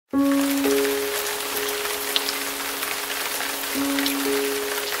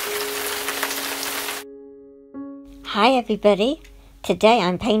Hi everybody, today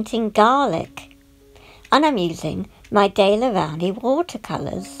I'm painting garlic and I'm using my Daler Rowney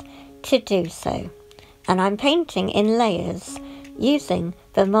watercolors to do so, and I'm painting in layers using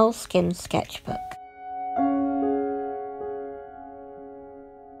the Moleskine sketchbook.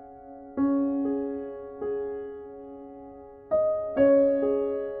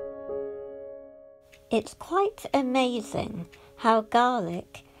 It's quite amazing how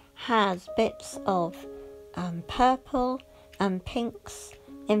garlic has bits of purple and pinks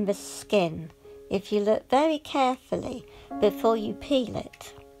in the skin if you look very carefully before you peel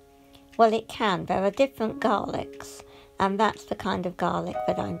it. Well, it can. There are different garlics, and that's the kind of garlic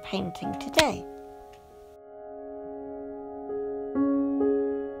that I'm painting today.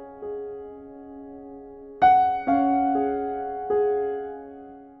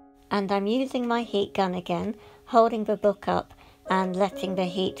 And I'm using my heat gun again, holding the book up and letting the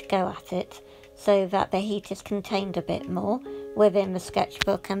heat go at it so that the heat is contained a bit more within the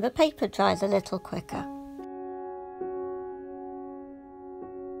sketchbook and the paper dries a little quicker.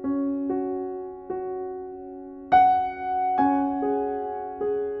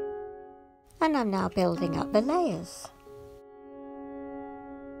 And I'm now building up the layers.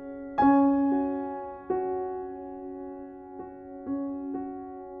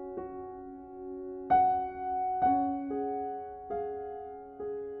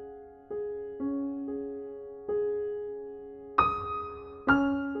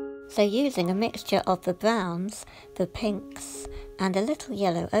 So using a mixture of the browns, the pinks and a little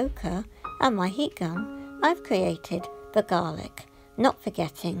yellow ochre and my heat gun, I've created the garlic, not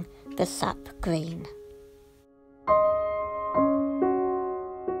forgetting the sap green.